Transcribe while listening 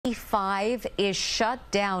I-95 is shut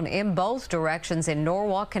down in both directions in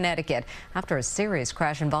Norwalk, Connecticut, after a serious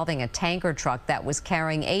crash involving a tanker truck that was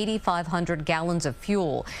carrying 8,500 gallons of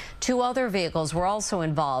fuel. Two other vehicles were also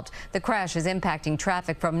involved. The crash is impacting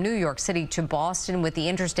traffic from New York City to Boston, with the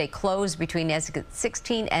interstate closed between exit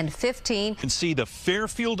 16 and 15. You can see the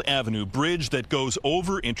Fairfield Avenue bridge that goes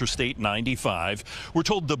over Interstate 95. We're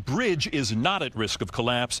told the bridge is not at risk of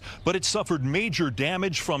collapse, but it suffered major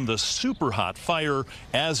damage from the super hot fire,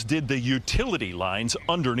 as did the utility lines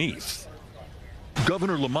underneath.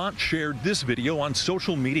 Governor Lamont shared this video on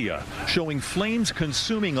social media showing flames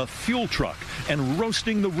consuming a fuel truck and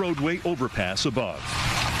roasting the roadway overpass above.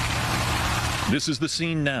 This is the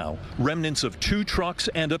scene now. Remnants of two trucks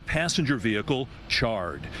and a passenger vehicle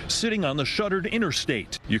charred, sitting on the shuttered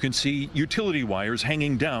interstate. You can see utility wires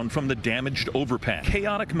hanging down from the damaged overpass.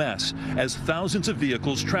 Chaotic mess as thousands of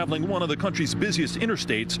vehicles traveling one of the country's busiest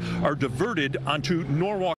interstates are diverted onto Norwalk.